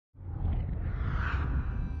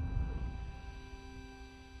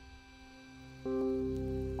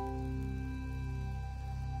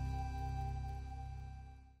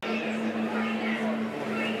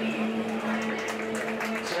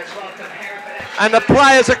and the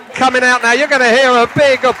players are coming out now. You're going to hear a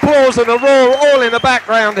big applause and a roar all in the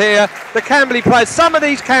background here. The Camberley players, some of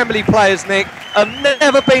these Camberley players, Nick, have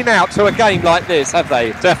never been out to a game like this, have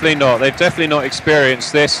they? Definitely not. They've definitely not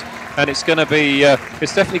experienced this, and it's going to be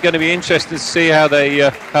it's definitely going to be interesting to see how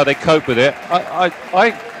they cope with it. I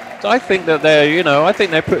think that I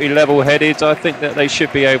think they're pretty level-headed. I think that they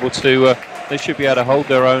should be able to hold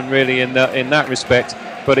their own really in that respect.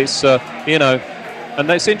 But it's and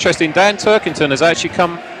it's interesting. Dan Turkington has actually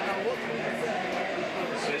come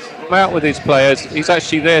out with his players. He's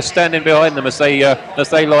actually there, standing behind them as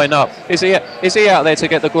they line up. Is he out there to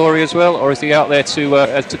get the glory as well, or is he out there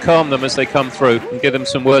to calm them as they come through and give them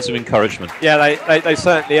some words of encouragement? Yeah, they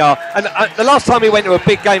certainly are. And the last time we went to a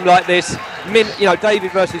big game like this,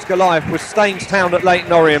 David versus Goliath, was Staines at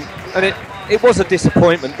Leighton Orient, and it was a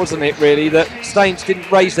disappointment, wasn't it, really, that Staines didn't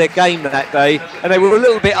raise their game that day, and they were a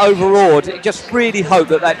little bit overawed. You just really hope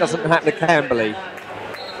that doesn't happen to Camberley.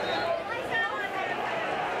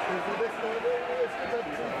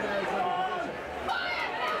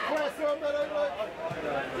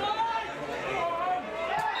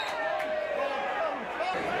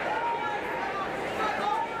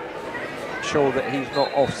 Sure that he's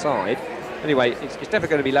not offside. Anyway, it's definitely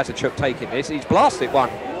going to be Lazarchuk taking this. He's blasted one.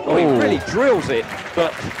 Oh, he really drills it.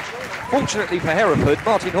 But fortunately for Hereford,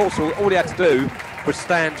 Martin Horsell, all he had to do was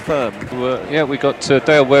stand firm. Yeah, we got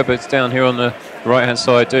Dale Webber down here on the right-hand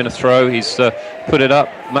side doing a throw. He's put it up.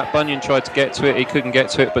 Matt Bunyan tried to get to it. He couldn't get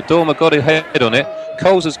to it, but Dormer got his head on it.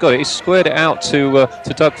 Coles has got it. He's squared it out to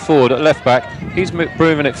Doug Ford at left back. He's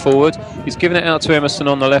moving it forward. He's given it out to Emerson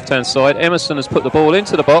on the left-hand side. Emerson has put the ball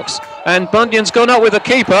into the box, and Bunyan's gone up with the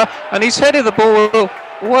keeper, and he's headed the ball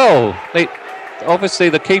well. Obviously,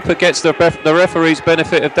 the keeper gets the referee's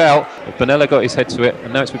benefit of doubt. But Bonella got his head to it,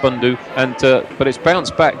 and now it's with Bundu. But it's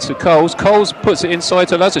bounced back to Coles. Coles puts it inside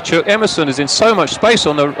to Lazarchuk. Emerson is in so much space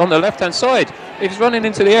on the left-hand side. He's running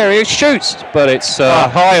into the area. He shoots, but it's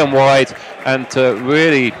high and wide, and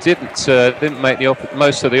really didn't make the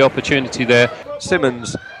most of the opportunity there.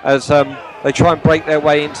 Simmons, as they try and break their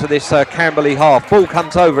way into this Camberley half. Ball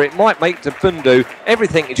comes over. It might make to Bundu.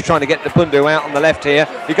 Everything is trying to get the Bundu out on the left here.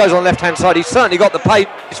 He goes on the left-hand side. He's certainly got the pace.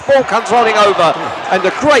 His ball comes rolling over, and a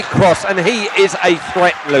great cross. And he is a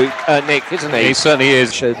threat, Luke, Nick, isn't he? He certainly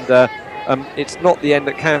is. And it's not the end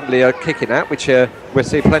that Camberley are kicking at, which we'll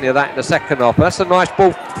see plenty of that in the second half. That's a nice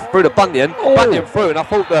ball through to Bunyan. Bunyan through, and I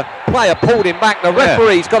thought the player pulled him back. The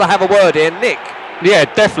referee's got to have a word here, Nick. Yeah,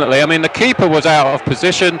 definitely. I mean, the keeper was out of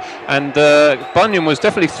position, and Bunyan was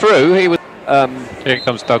definitely through. He was. Here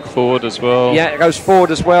comes Doug Ford as well. Yeah, it goes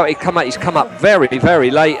Ford as well. He's come up very,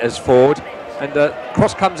 very late as Ford. And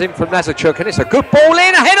cross comes in from Lazarchuk, and it's a good ball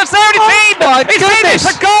in ahead of 17. It's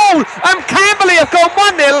a goal. Camberley have gone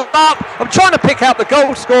 1-0 up. I'm trying to pick out the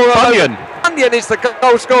goal scorer. Bunyan is the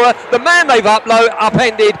goal scorer. The man they've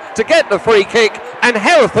upended to get the free kick, and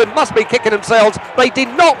Hereford must be kicking themselves. They did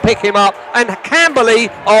not pick him up, and Camberley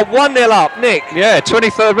are 1-0 up. Nick. Yeah,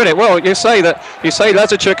 23rd minute. Well, you say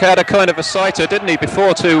Lazarchuk had a kind of a sighter, didn't he,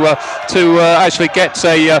 before to actually get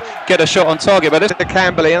a shot on target. But it's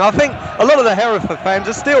Camberley, and I think a lot of the Hereford fans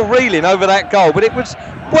are still reeling over that goal. But it was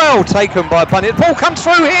well taken by Bunyan. The ball comes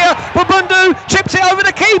through here, but Bundu chips it over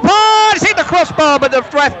the keeper. It's hit the crossbar, but the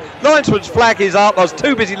linesman's flag is up. I was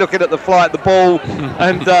too busy looking at the fly at the ball,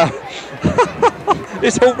 and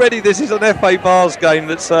this is an FA Bars game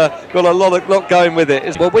that's got a lot going with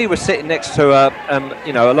it. Well, we were sitting next to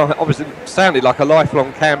obviously sounded like a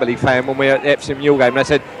lifelong Camberley fan when we were at the Epsom Mule game. And they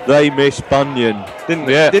said they miss Bunyan, didn't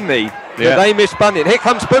he? Yeah. They miss Bunyan. Here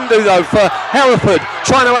comes Bundu though for Hereford,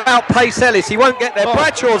 trying to outpace Ellis. He won't get there.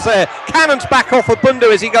 Bradshaw's there. Cannon's back off of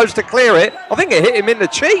Bundu as he goes to clear it. I think it hit him in the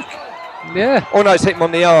cheek. Yeah. Oh no, it's hit him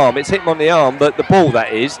on the arm. It's hit him on the arm, but the ball,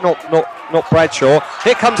 that is, not Bradshaw.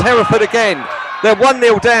 Here comes Hereford again. They're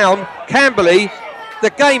 1-0 down. Camberley, the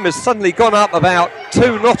game has suddenly gone up about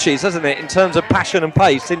 2 notches, hasn't it, in terms of passion and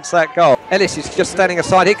pace since that goal. Ellis is just standing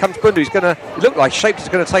aside. Here comes Bundu. It looked like Shapes is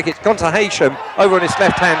going to take it. It's gone to Haysham over on his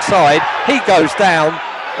left-hand side. He goes down,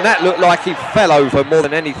 and that looked like he fell over more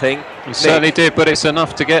than anything. He certainly did, but it's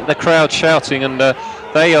enough to get the crowd shouting, and the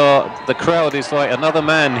crowd is like another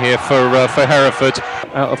man here for Hereford.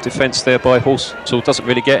 Out of defence there by Horsell, doesn't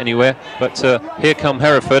really get anywhere, but here come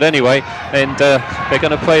Hereford anyway, and they're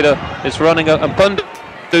going to play it's running, and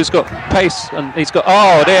Bundu's got pace, and he's got,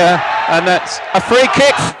 and that's a free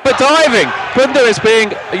kick for diving. Bundu is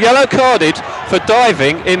being yellow carded for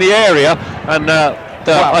diving in the area, and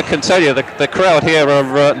I can tell you the crowd here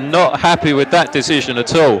are not happy with that decision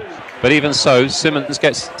at all. But even so, Simmons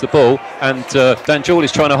gets the ball, and Dan Jewell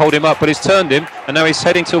is trying to hold him up, but he's turned him, and now he's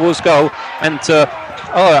heading towards goal, and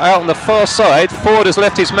out on the far side. Ford has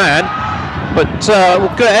left his man, but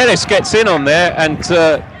Ellis gets in on there, and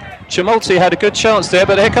Chimolti had a good chance there,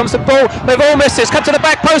 but here comes the ball. They've all missed it. It's come to the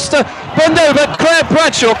back post to Bundu, but Claire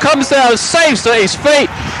Bradshaw comes down, saves at his feet.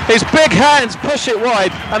 His big hands push it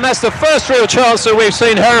wide, and that's the first real chance that we've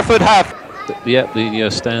seen Hereford have. Yep, the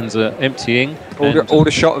stands are emptying. Order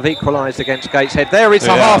shot have equalised against Gateshead. There is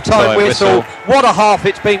a half-time whistle. What a half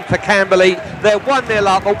it's been for Camberley. They're 1-0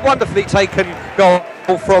 up. A wonderfully taken goal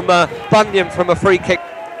from Bunyan from a free kick.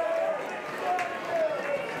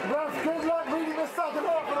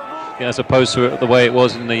 As opposed to the way it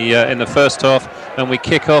was in the first half, and we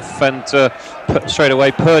kick off, and straight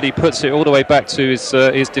away Purdy puts it all the way back to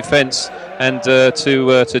his defence, and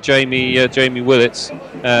to Jamie Willits.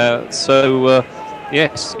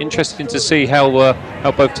 Yes, interesting to see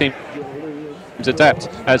how both teams adapt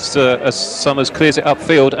as Summers clears it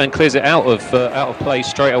upfield and clears it out of play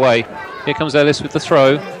straight away. Here comes Ellis with the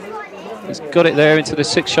throw. He's got it there into the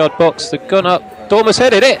 6-yard box. They've gone up. Dormer's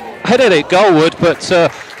headed it goalward, but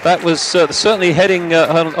that was certainly heading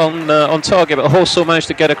on target. But Horsell managed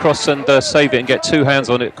to get across and save it and get two hands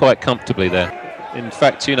on it quite comfortably there. In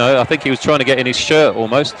fact, I think he was trying to get in his shirt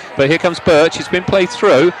almost. But here comes Birch. It's been played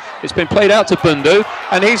through. It's been played out to Bundu,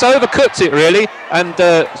 and he's overcooked it really. And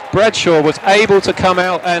Bradshaw was able to come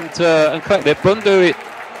out and collect it. Bundu,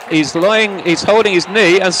 he's holding his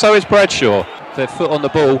knee, and so is Bradshaw. Their foot on the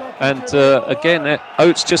ball, and again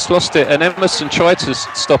Oates just lost it, and Emerson tried to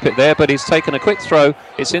stop it there, but he's taken a quick throw.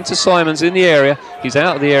 It's into Simons in the area. He's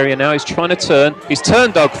out of the area now. He's trying to turn. He's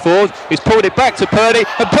turned Doug Ford. He's pulled it back to Purdy,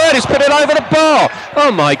 and Purdy's put it over the bar. Oh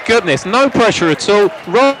my goodness, no pressure at all.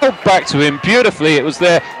 Rolled back to him beautifully. It was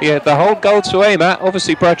there. He had the whole goal to aim at.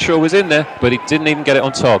 Obviously Bradshaw was in there, but he didn't even get it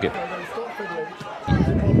on target.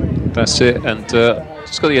 That's it, and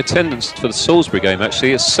just got the attendance for the Salisbury game.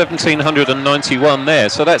 Actually, it's 1,791 there,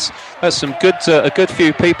 so that's some good a good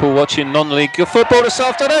few people watching non-league football this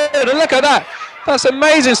afternoon. And look at that, that's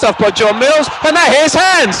amazing stuff by John Mills, and that his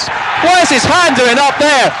hands. What is his hand doing up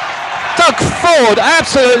there? Doug Ford,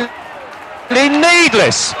 absolutely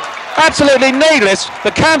needless.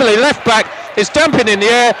 The Camberley left back is jumping in the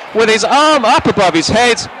air with his arm up above his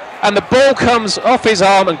head, and the ball comes off his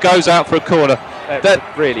arm and goes out for a corner.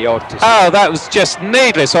 That's really odd to see. That was just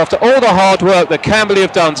needless after all the hard work that Camberley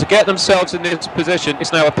have done to get themselves in this position.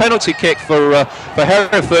 It's now a penalty kick for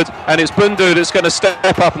Hereford, and it's Bundu that's going to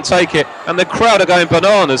step up and take it, and the crowd are going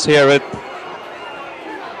bananas here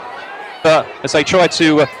as they try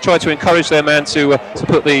to encourage their man to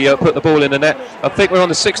put the ball in the net. I think we're on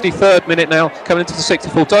the 63rd minute now, coming into the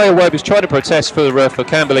 64th. Dale Webb is trying to protest for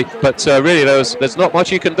Camberley, but really there's not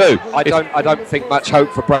much you can do. I don't think much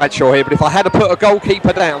hope for Bradshaw here, but if I had to put a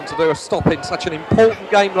goalkeeper down to do a stop in such an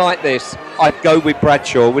important game like this, I'd go with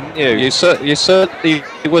Bradshaw, wouldn't you? You certainly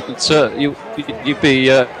wouldn't.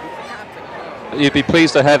 You'd be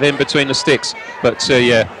pleased to have him between the sticks, but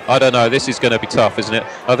yeah, I don't know. This is going to be tough, isn't it?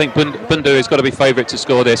 I think Bundu has got to be favourite to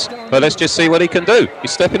score this, but let's just see what he can do.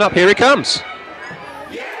 He's stepping up. Here he comes,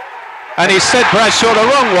 and he's sent Bradshaw the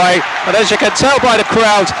wrong way. And as you can tell by the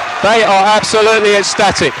crowd, they are absolutely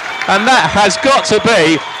ecstatic, and that has got to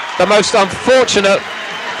be the most unfortunate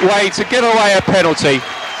way to give away a penalty.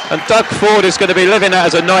 And Doug Ford is going to be living that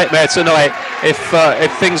as a nightmare tonight if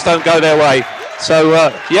things don't go their way. So,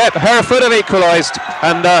 Hereford have equalised,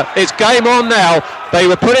 and it's game on now. They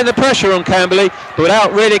were putting the pressure on Camberley, but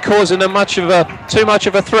without really causing them too much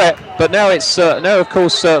of a threat. But now it's of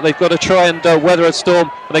course they've got to try and weather a storm,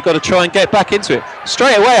 and they've got to try and get back into it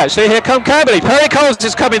straight away. Actually, here come Camberley. Perry Coles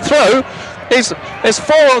is coming through. It's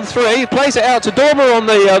 4-on-3. He plays it out to Dormer on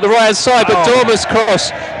the right hand side, but Dormer's cross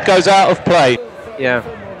goes out of play. Yeah.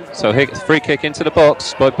 So free kick into the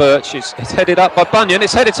box by Birch. It's headed up by Bunyan.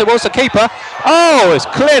 It's headed towards the keeper. Oh, it's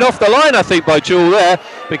cleared off the line, I think, by Jewell there,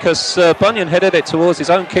 because Bunyan headed it towards his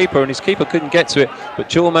own keeper, and his keeper couldn't get to it. But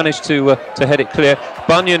Jewell managed to head it clear.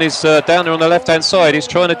 Bunyan is down there on the left-hand side. He's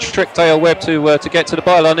trying to trick Dale Webb to get to the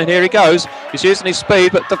byline, and here he goes. He's using his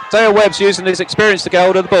speed, but Dale Webb's using his experience to get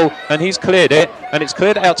hold of the ball, and he's cleared it, and it's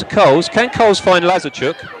cleared out to Coles. Can Coles find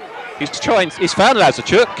Lazarchuk? He's found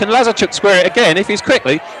Lazarchuk. Can Lazarchuk square it again? If he's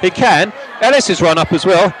quickly, he can. Ellis has run up as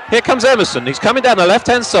well. Here comes Emerson. He's coming down the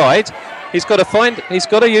left-hand side. He's got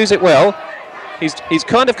to use it well. He's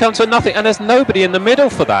kind of come to nothing, and there's nobody in the middle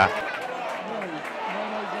for that.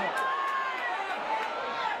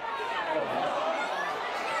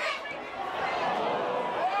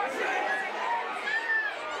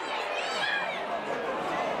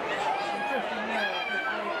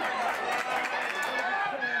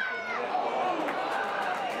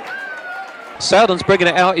 Souden's bringing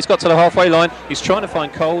it out. He's got to the halfway line. He's trying to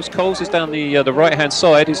find Coles. Coles is down the right-hand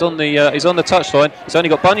side. He's on the touchline. He's only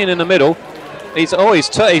got Bunyan in the middle. He's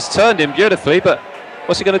turned him beautifully, but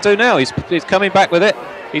what's he going to do now? He's coming back with it.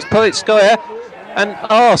 He's put it square. And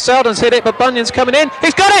Souden's hit it, but Bunyan's coming in.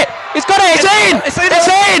 He's got it! He's got it! It's in! It's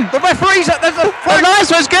in! The referee's there's a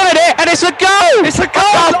nice one's given it, and it's a goal! It's a goal!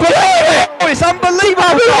 I can't believe it! Oh, it's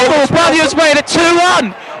unbelievable! Bunyan's made it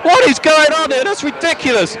 2-1. What is going on here? That's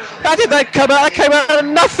ridiculous. How did that come out? That came out of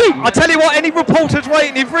nothing. I tell you what, any reporters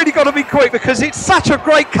waiting, you've really got to be quick because it's such a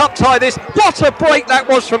great cup tie this. What a break that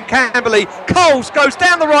was from Camberley. Coles goes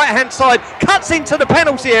down the right-hand side, cuts into the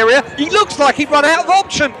penalty area. He looks like he'd run out of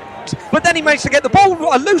options, but then he managed to get the ball,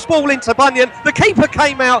 a loose ball into Bunyan. The keeper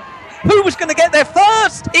came out. Who was going to get there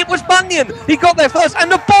first? It was Bunyan. He got there first,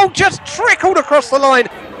 and the ball just trickled across the line.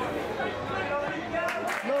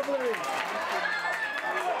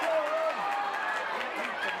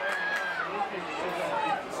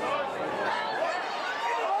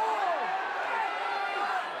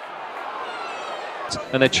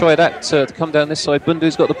 And they try that to come down this side.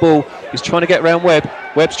 Bundu's got the ball. He's trying to get round Webb.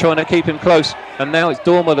 Webb's trying to keep him close. And now it's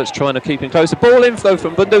Dormer that's trying to keep him close. The ball inflow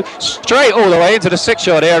from Bundu straight all the way into the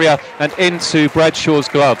 6-yard area and into Bradshaw's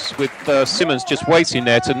gloves, with Simmons just waiting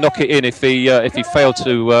there to knock it in if he failed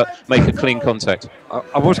to make a clean contact.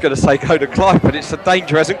 I was going to say go to Clive, but the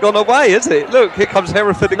danger hasn't gone away, has it? Look, here comes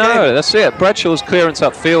Hereford again. No, that's it. Bradshaw's clearance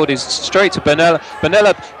upfield is straight to Benella.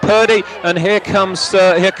 Benella, Purdy, and here comes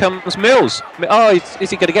Mills. Oh, is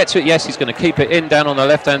he going to get to it? Yes, he's going to keep it in down on the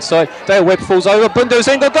left-hand side. Dale Webb falls over. Bundu's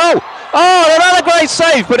in the goal. Oh, another great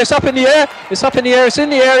save, but it's up in the air. It's up in the air. It's in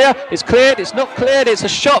the area. It's cleared. It's not cleared. It's a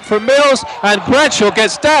shot from Mills, and Bradshaw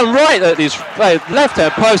gets down right at his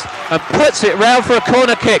left-hand post and puts it round for a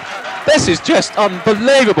corner kick. This is just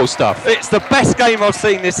unbelievable stuff. It's the best game I've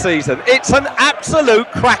seen this season. It's an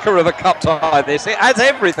absolute cracker of a cup tie, this. It has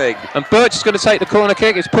everything. And Birch is going to take the corner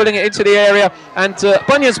kick. He's putting it into the area, and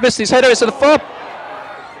Bunyan's missed his header. It's at the far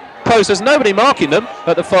post. There's nobody marking them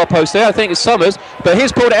at the far post there. I think it's Summers, but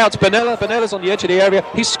he's pulled it out to Benella. Benella's on the edge of the area.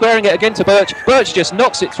 He's squaring it again to Birch. Birch just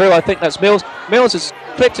knocks it through. I think that's Mills. Mills has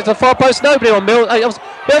clipped it to the far post. Nobody on Mills.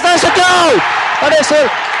 There's a goal!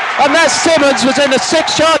 And that Simmons was in the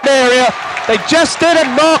 6-yard area. They just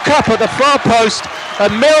didn't mark up at the far post,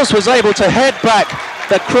 and Mills was able to head back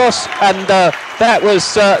the cross, and that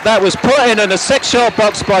was put in the 6-yard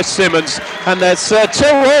box by Simmons. And there's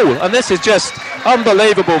 2-2, and this is just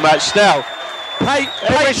unbelievable match now.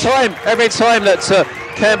 Every time that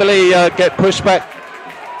Camberley get pushed back,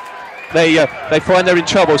 they find they're in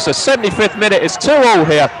trouble. So 75th minute, it's 2-2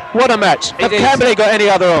 here. What a match. Have Camberley got any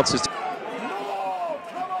other answers?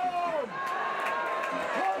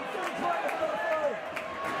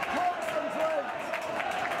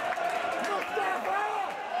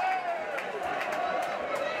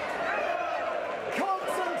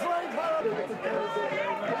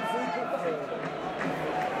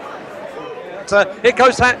 It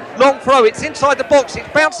goes that long throw. It's inside the box. It's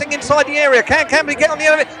bouncing inside the area. Can Camberley get on the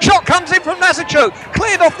end of it? Shot comes in from Nazachuk.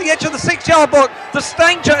 Cleared off the edge of the 6-yard box. The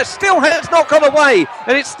danger still has not gone away.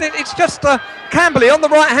 And it's just Camberley on the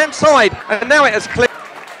right-hand side. And now it has cleared.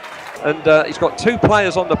 And he's got 2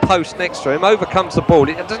 players on the post next to him. Over comes the ball.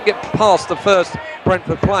 It doesn't get past the first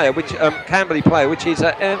Brentford player, which Camberley player, which is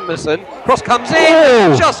Emerson. Cross comes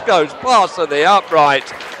in. Just goes past to the upright.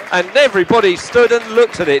 And everybody stood and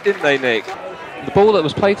looked at it, didn't they, Nick? The ball that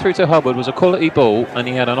was played through to Hubbard was a quality ball, and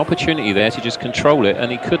he had an opportunity there to just control it,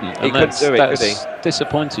 and he couldn't. He couldn't do it, that's could he?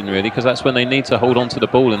 Disappointing, really, because that's when they need to hold on to the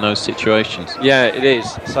ball in those situations. Yeah, it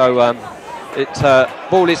is. So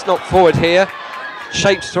ball is knocked forward here.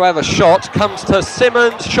 Shapes to have a shot. Comes to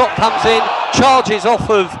Simmons. Shot comes in. Charges off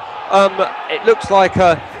of. It looks like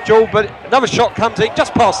Joel, but another shot comes in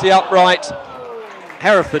just past the upright.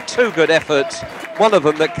 Hereford, 2 good efforts. One of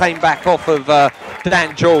them that came back off of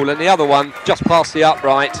Dan Jewell, and the other one just past the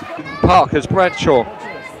upright. Parker's Bradshaw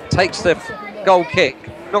takes the goal kick,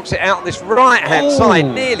 knocks it out on this right-hand side,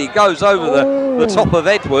 nearly goes over the top of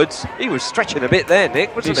Edwards. He was stretching a bit there,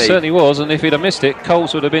 Nick, wasn't he? He certainly was, and if he'd have missed it,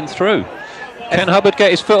 Coles would have been through. Can Hubbard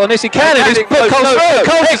get his foot on this? He can, and he's put Coles through.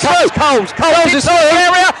 Coles is through.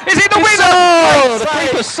 Area. Is it the winner? Oh, the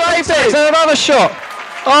keeper saved it. Is there another shot?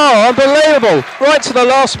 Oh, unbelievable. Right to the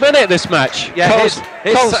last minute, this match. Yeah,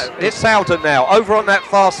 It's Southern now, over on that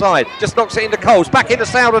far side. Just knocks it into Coles. Back into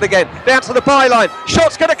Southern again. Down to the byline.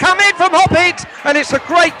 Shot's going to come in from Hoppit. And it's a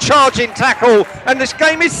great charging tackle. And this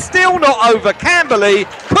game is still not over. Camberley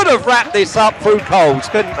could have wrapped this up through Coles,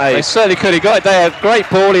 couldn't they? They certainly could. He got it there. Great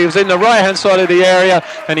ball. He was in the right-hand side of the area.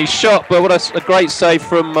 And he shot. But what a great save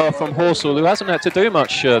from Horsell, who hasn't had to do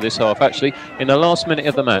much this half, actually, in the last minute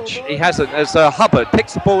of the match. He hasn't, as Hubbard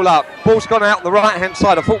picks the ball up. Ball's gone out the right-hand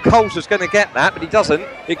side. I thought Coles was going to get that, but he doesn't.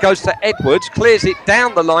 It goes to Edwards, clears it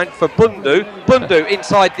down the line for Bundu. Bundu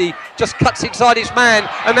inside just cuts inside his man,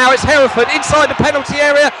 and now it's Hereford inside the penalty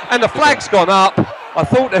area, and the flag's gone up. I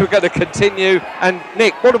thought they were going to continue. And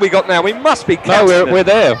Nick, what have we got now? We must be catching we're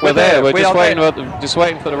there. We're there. We're just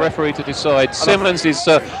waiting for the referee to decide. Simmons is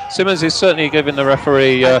certainly giving the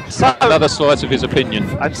referee another slice of his opinion.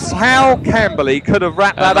 And how Camberley could have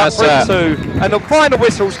wrapped that up for 2. And the final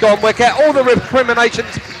whistle's gone. We'll get all the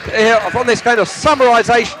recriminations on this kind of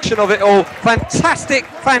summarisation of it all. Fantastic,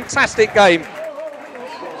 fantastic game.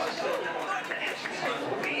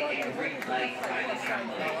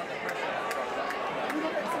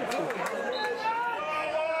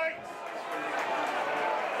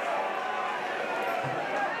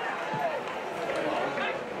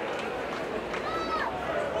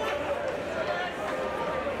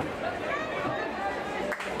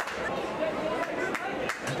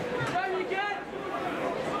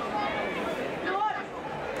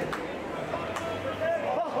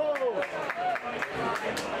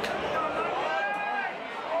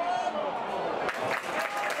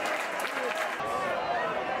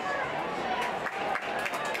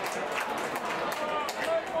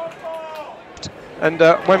 And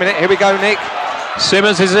wait a minute, here we go, Nick.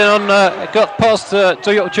 Simmons is in on, got past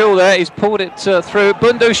Jewel there, he's pulled it through.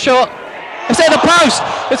 Bundu shot, it's at the post,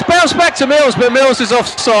 it's bounced back to Mills, but Mills is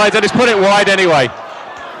offside and he's put it wide anyway.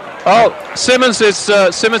 Oh, Simmons is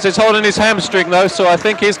holding his hamstring though, so I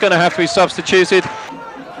think he's going to have to be substituted.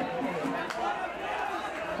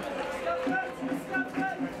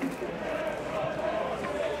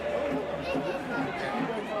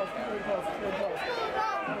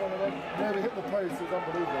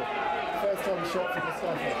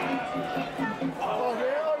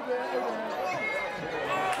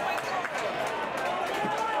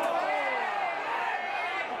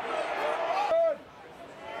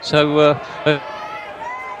 So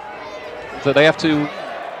they have to.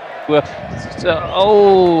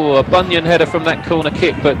 A Bunyan header from that corner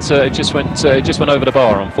kick, but it just went over the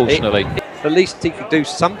bar, unfortunately. At least he could do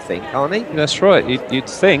something, can't he? That's right. You'd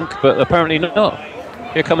think, but apparently not.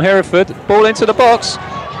 Here come Hereford. Ball into the box.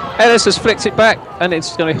 Ellis has flicked it back, and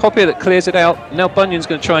it's going to be Hoppy that clears it out. Now Bunyan's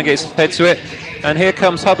going to try and get his head to it, and here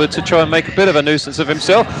comes Hubbard to try and make a bit of a nuisance of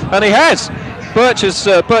himself, and he has. Birch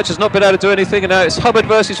has not been able to do anything, and now it's Hubbard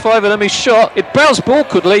versus 5 of them. He shot. It bounced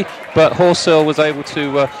awkwardly, but Horsell was able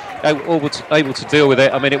to deal with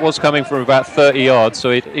it. I mean, it was coming from about 30 yards,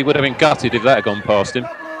 so he would have been gutted if that had gone past him.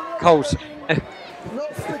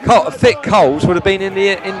 Thick Coles would have been in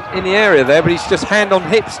the area there, but he's just hand on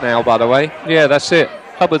hips now, by the way. Yeah, that's it.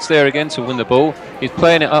 Hubbard's there again to win the ball. He's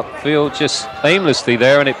playing it upfield just aimlessly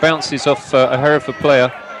there, and it bounces off a Hereford player,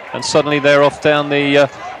 and suddenly they're off down the...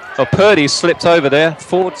 Purdy's slipped over there.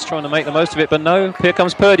 Ford's trying to make the most of it, but no. Here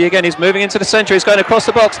comes Purdy again. He's moving into the centre. He's going across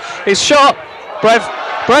the box. He's shot.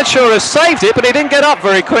 Bradshaw has saved it, but he didn't get up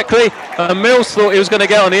very quickly. Mills thought he was going to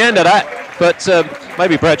get on the end of that, but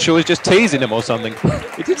maybe Bradshaw was just teasing him or something.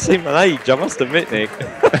 He did seem an age, I must admit, Nick.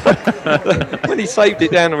 When he saved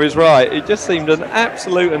it down to his right, it just seemed an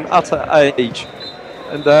absolute and utter age.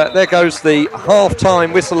 And there goes the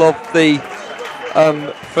half-time whistle of the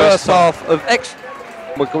first half of extra.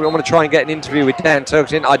 We want to try and get an interview with Dan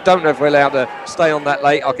Turkington. I don't know if we're allowed to stay on that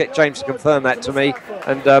late. I'll get James to confirm that to me.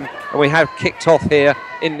 And we have kicked off here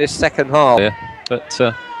in this second half. Yeah, but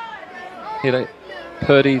here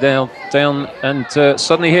Purdy down, and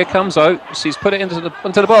suddenly here comes Oates. He's put it into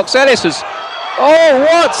the box. Ellis has. Oh,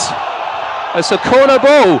 what? It's a corner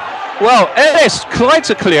ball. Well, Ellis tried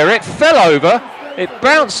to clear it, fell over. It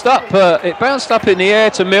bounced up in the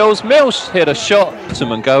air to Mills. Mills hit a shot to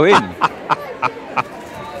him and go in.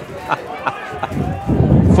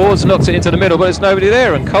 Ford's knocked it into the middle, but there's nobody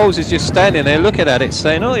there, and Coles is just standing there looking at it,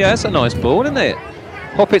 saying, "Oh yeah, that's a nice ball, isn't it?"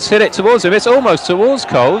 Hoppit's hit it towards him. It's almost towards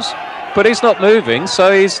Coles, but he's not moving,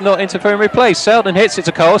 so he's not interfering with play. Selden hits it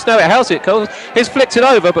to Coles. Now it has it. Coles. He's flicked it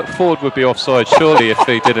over, but Ford would be offside surely if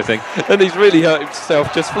he did anything. And he's really hurt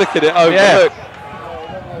himself just flicking it over. Yeah. Look.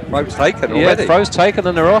 Throws taken already. Yeah, throws taken,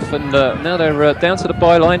 and they're off, and now they're down to the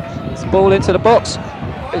byline. It's the ball into the box.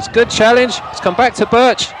 It's a good challenge. It's come back to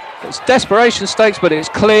Birch. It's desperation stakes, but it's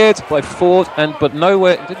cleared by Ford, but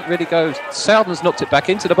nowhere. It didn't really go. Souden's knocked it back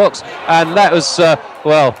into the box, and that was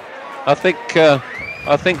well. I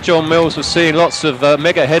think John Mills was seeing lots of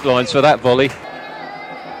mega headlines for that volley.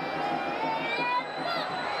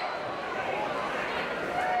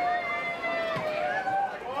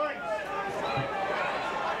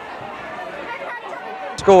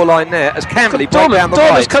 Scoreline there as Camberley break down the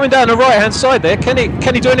Dormer's right. coming down the right-hand side there. Can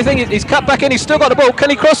he do anything? He's cut back in. He's still got the ball.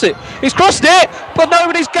 Can he cross it? He's crossed it, but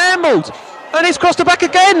nobody's gambled. And he's crossed it back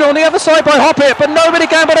again on the other side by Hoppet, but nobody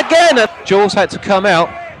gambled again. Jules had to come out.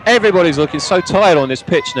 Everybody's looking so tired on this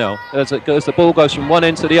pitch now as the ball goes from one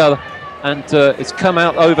end to the other, and it's come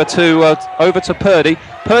out over to Purdy.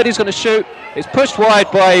 Purdy's going to shoot. It's pushed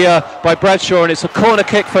wide by Bradshaw, and it's a corner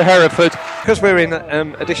kick for Hereford. Because we're in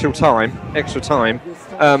additional time, extra time,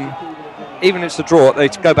 even if it's a draw, they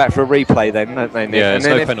go back for a replay then, don't they, Nick? Yeah, and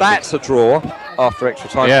then if that's a draw after extra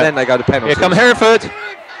time, then they go to penalties. Here come Hereford.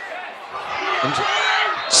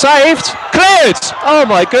 Saved, cleared. Oh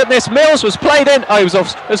my goodness, Mills was played in. Oh, he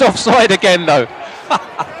was offside again though.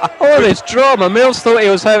 All this drama. Mills thought he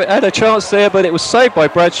had a chance there, but it was saved by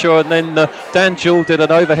Bradshaw, and then Dan Jewell did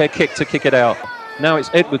an overhead kick to kick it out. Now it's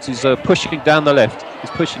Edwards. He's pushing down the left.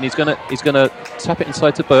 He's pushing. He's gonna tap it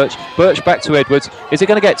inside to Birch. Birch back to Edwards. Is he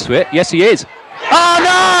going to get to it? Yes, he is. Oh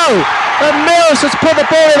no! And Mills has put the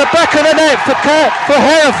ball in the back of the net for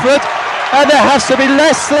Hereford, and there has to be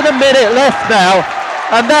less than a minute left now.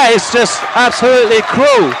 And that is just absolutely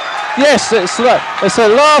cruel. Yes, it's the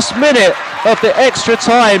last minute of the extra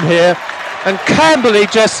time here, and Camberley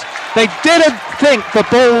they didn't think the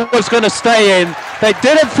ball was going to stay in. They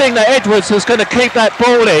didn't think that Edwards was going to keep that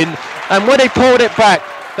ball in, and when he pulled it back,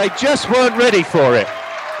 they just weren't ready for it.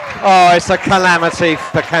 Oh, it's a calamity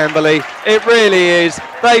for Camberley. It really is.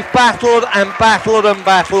 They've battled and battled and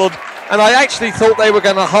battled, and I actually thought they were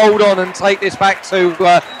going to hold on and take this back to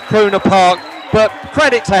Crooner Park. But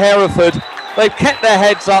credit to Hereford, they've kept their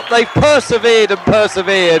heads up, they've persevered and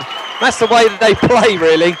persevered. That's the way that they play,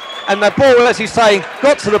 really. And the ball, as you say,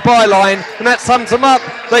 got to the byline, and that sums them up.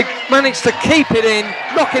 They managed to keep it in,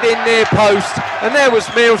 knock it in near post, and there was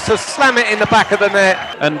Mills to slam it in the back of the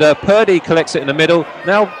net. And Purdy collects it in the middle.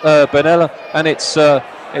 Now Benella, and it's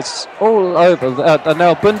all over. And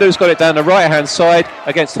now Bundu's got it down the right-hand side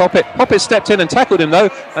against Hoppet. Hoppet stepped in and tackled him though,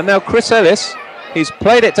 and now Chris Ellis. He's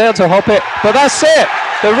played it down to Hoppet, but that's it.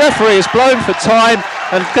 The referee is blown for time,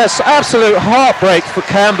 and that's absolute heartbreak for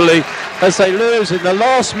Camberley as they lose in the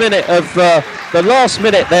last minute of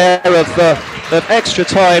extra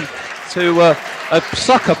time to a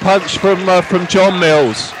sucker punch from John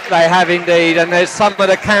Mills. They have indeed, and there's some of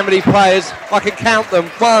the Camberley players. I can count them: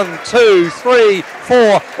 1, 2, 3,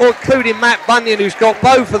 4, including Matt Bunyan, who's got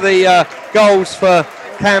both of the goals for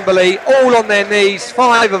Camberley, all on their knees,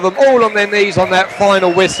 5 of them all on their knees on that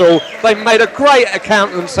final whistle. They made a great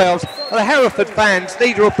account of themselves. The Hereford fans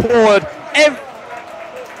need to applaud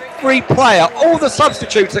every player, all the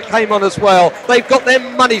substitutes that came on as well. They've got their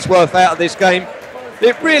money's worth out of this game.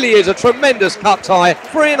 It really is a tremendous cup tie.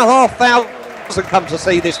 3,500 come to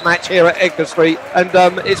see this match here at Edgar Street, and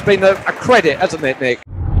it's been a credit, hasn't it, Nick?